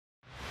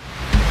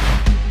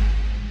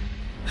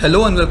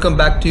Hello and welcome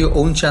back to your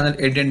own channel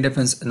Indian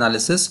Defense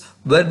Analysis,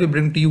 where we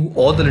bring to you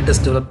all the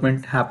latest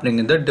development happening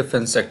in the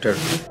defense sector.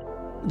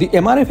 The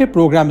MRFA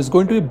program is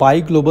going to be Buy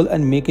Global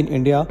and Make in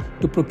India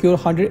to procure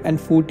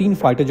 114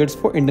 fighter jets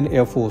for Indian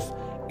Air Force.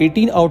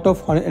 18 out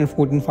of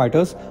 114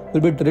 fighters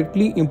will be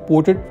directly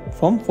imported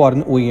from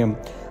foreign OEM.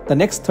 The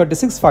next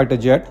 36 fighter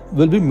jet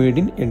will be made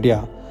in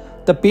India.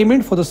 The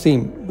payment for the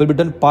same will be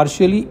done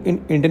partially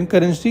in Indian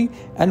currency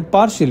and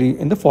partially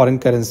in the foreign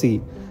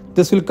currency.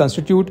 This will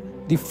constitute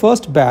the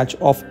first batch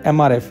of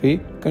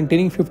MRFA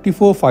containing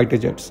 54 fighter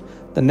jets.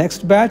 The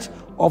next batch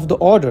of the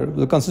order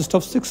will consist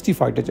of 60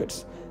 fighter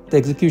jets. The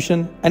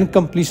execution and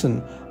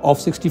completion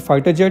of 60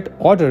 fighter jet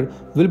order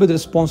will be the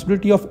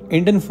responsibility of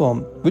Indian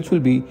firm, which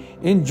will be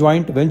in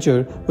joint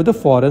venture with a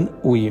foreign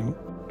OEM.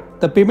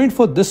 The payment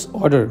for this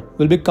order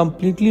will be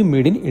completely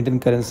made in Indian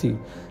currency.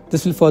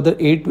 This will further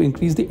aid to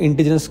increase the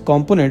indigenous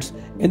components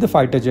in the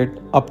fighter jet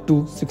up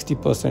to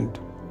 60%.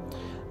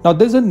 Now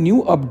there is a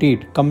new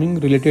update coming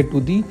related to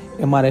the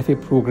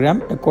MRFA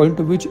program, according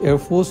to which Air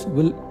Force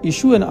will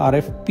issue an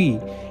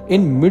RFP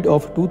in mid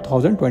of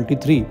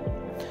 2023.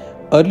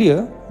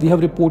 Earlier, we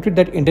have reported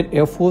that Indian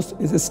Air Force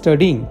is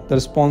studying the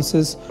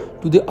responses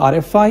to the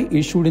RFI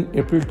issued in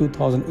April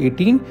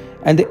 2018,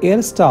 and the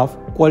Air Staff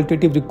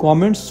Qualitative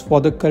Requirements for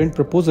the current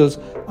proposals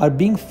are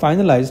being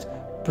finalized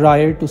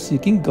prior to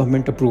seeking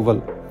government approval.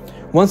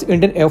 Once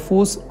Indian Air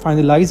Force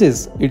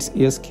finalizes its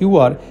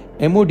ASQR,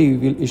 MOD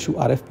will issue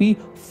RFP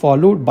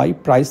followed by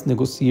price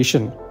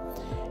negotiation.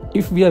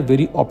 If we are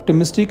very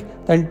optimistic,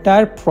 the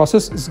entire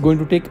process is going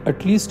to take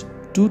at least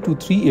 2 to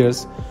 3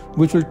 years,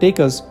 which will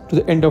take us to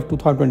the end of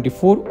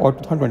 2024 or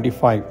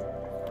 2025.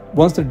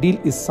 Once the deal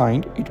is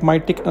signed, it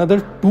might take another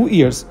 2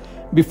 years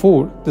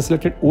before the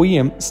selected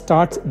OEM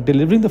starts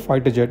delivering the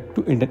fighter jet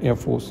to Indian Air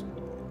Force.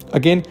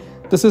 Again,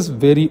 this is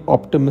very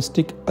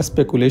optimistic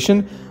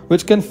speculation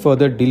which can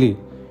further delay.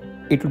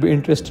 It will be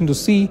interesting to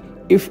see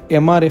if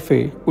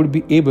MRFA would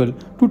be able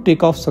to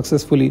take off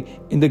successfully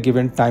in the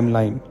given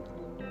timeline.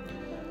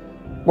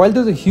 While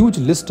there is a huge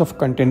list of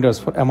contenders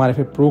for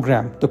MRFA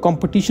program, the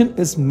competition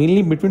is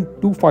mainly between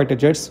two fighter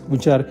jets,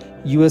 which are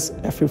US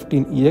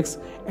F-15 EX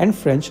and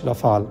French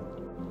Rafale.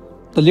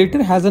 The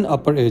latter has an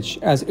upper edge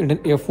as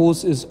Indian Air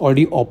Force is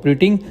already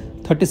operating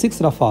 36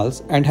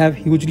 Rafales and have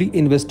hugely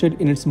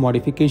invested in its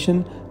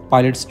modification,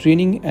 pilots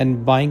training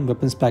and buying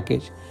weapons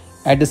package.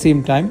 At the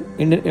same time,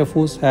 Indian Air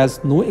Force has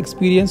no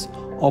experience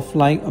of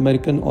flying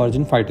American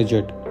origin fighter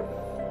jet.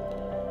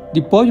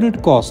 The per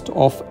unit cost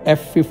of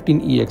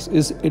F-15 EX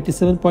is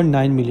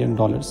 $87.9 million,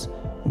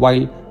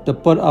 while the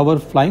per hour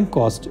flying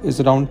cost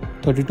is around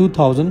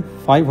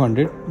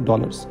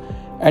 $32,500.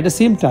 At the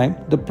same time,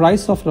 the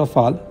price of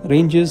Rafale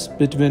ranges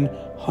between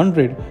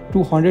 100 to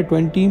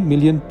 120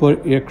 million per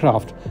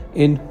aircraft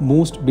in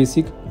most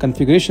basic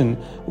configuration,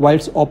 while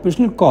its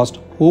operational cost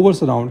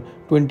hovers around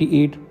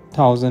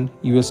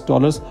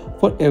 $28,000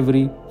 for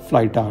every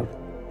flight hour.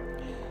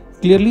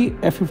 Clearly,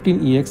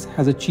 F-15 EX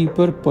has a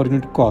cheaper per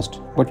unit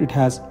cost, but it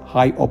has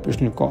high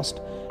operational cost.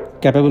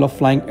 Capable of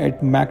flying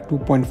at Mach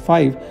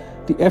 2.5,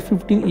 the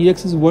F-15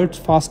 EX is world's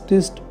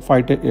fastest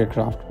fighter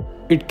aircraft.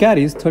 It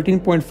carries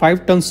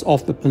 13.5 tons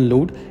of weapon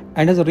load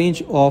and has a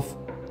range of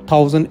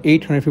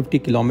 1,850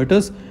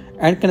 kilometers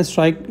and can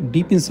strike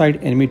deep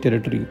inside enemy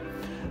territory.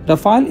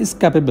 Rafale is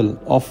capable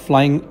of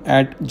flying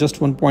at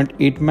just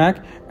 1.8 Mach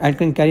and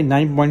can carry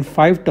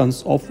 9.5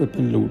 tons of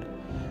weapon load.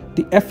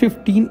 The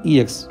F-15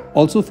 EX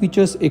also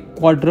features a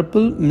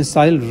quadruple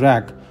missile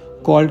rack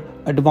called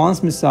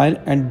Advanced Missile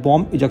and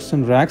Bomb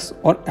Ejection Racks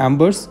or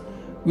AMBERs,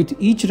 with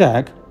each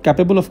rack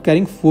capable of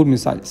carrying 4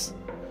 missiles.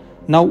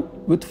 Now,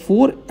 with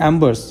 4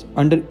 AMBERs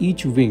under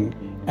each wing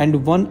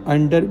and 1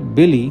 under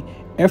belly,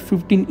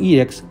 F-15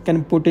 EX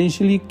can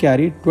potentially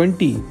carry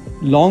 20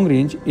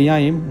 long-range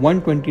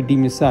AIM-120D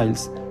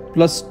missiles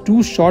plus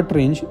 2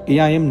 short-range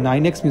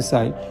AIM-9X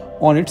missile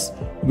on its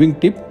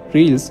wingtip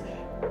rails,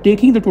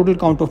 taking the total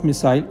count of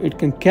missile it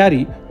can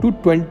carry to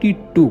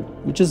 22,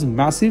 which is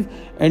massive,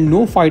 and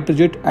no fighter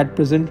jet at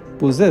present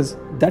possesses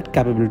that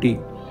capability.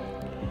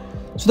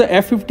 So the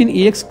F-15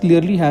 EX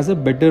clearly has a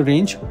better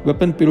range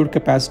weapon payload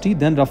capacity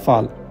than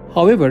Rafale.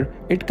 However,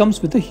 it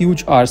comes with a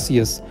huge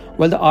RCS.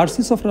 While the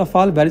RCS of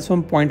Rafale varies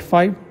from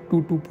 0.5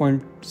 to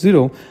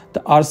 2.0,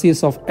 the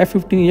RCS of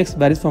F-15 EX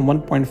varies from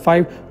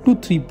 1.5 to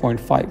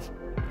 3.5.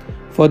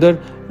 Further,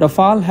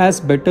 Rafale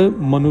has better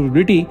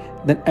maneuverability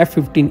than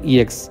F-15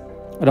 EX.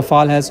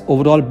 Rafale has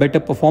overall better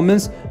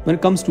performance when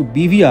it comes to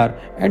BVR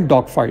and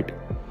dogfight.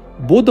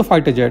 Both the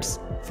fighter jets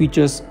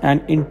features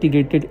an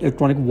integrated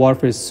electronic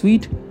warfare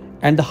suite,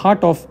 and the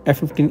heart of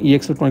F-15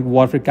 EX electronic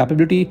warfare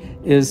capability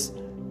is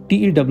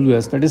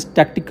TEWS, that is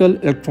Tactical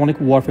Electronic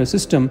Warfare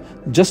System,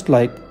 just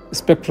like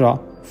Spectra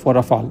for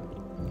Rafale.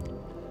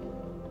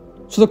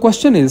 So the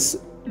question is,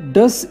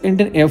 does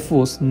Indian Air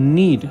Force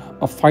need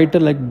a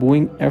fighter like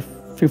Boeing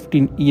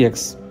F-15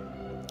 EX?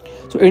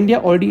 So India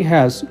already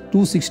has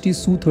 260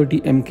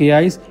 Su-30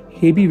 MKIs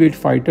heavyweight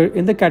fighter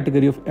in the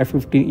category of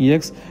F-15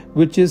 EX,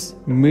 which is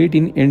made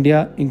in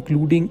India,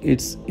 including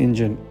its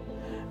engine.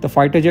 The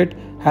fighter jet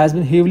has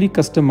been heavily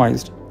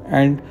customized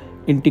and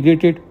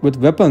integrated with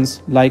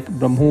weapons like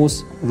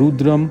BrahMos,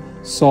 Rudram,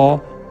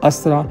 SAW,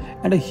 Astra,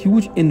 and a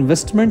huge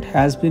investment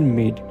has been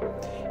made.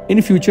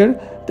 In future,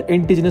 the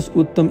indigenous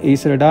Uttam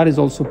ace radar is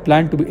also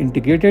planned to be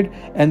integrated,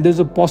 and there is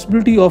a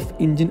possibility of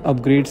engine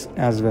upgrades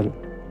as well.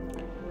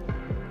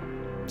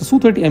 The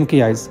Su-30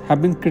 MKIs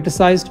have been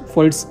criticized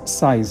for its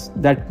size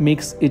that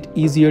makes it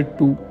easier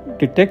to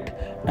detect,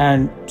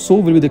 and so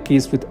will be the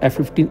case with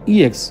F-15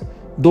 EX,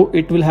 though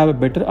it will have a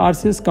better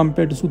RCS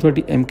compared to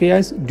Su-30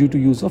 MKIs due to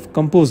use of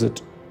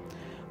composite.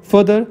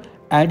 Further,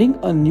 adding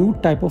a new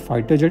type of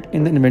fighter jet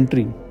in the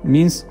inventory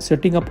means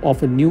setting up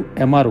of a new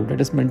MRO, that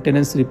is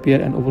maintenance,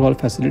 repair and overhaul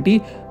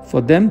facility for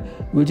them,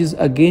 which is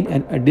again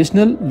an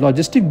additional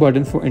logistic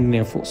burden for Indian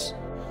Air Force.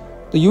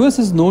 The US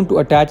is known to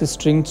attach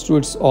strings to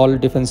its all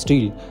defense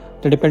deal.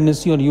 The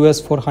dependency on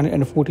US for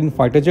 114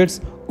 fighter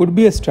jets would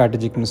be a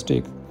strategic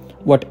mistake.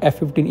 What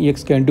F-15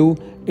 EX can do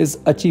is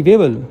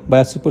achievable by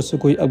a Super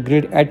Sukhoi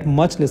upgrade at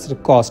much lesser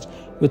cost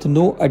with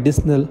no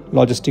additional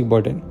logistic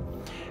burden.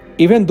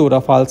 Even though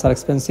Rafales are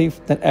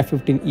expensive than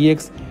F-15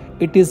 EX,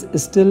 it is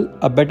still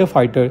a better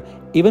fighter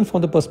even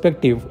from the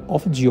perspective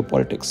of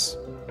geopolitics.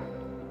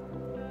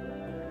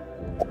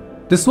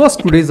 This was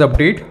today's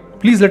update.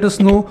 Please let us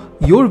know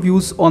your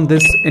views on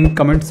this in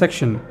comment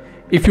section.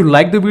 If you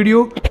like the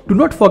video, do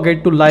not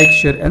forget to like,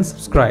 share and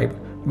subscribe.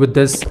 With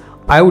this,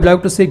 I would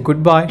like to say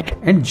goodbye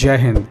and Jai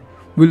Hind.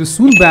 We'll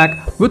soon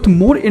back with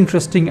more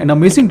interesting and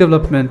amazing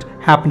development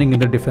happening in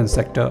the defense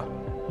sector.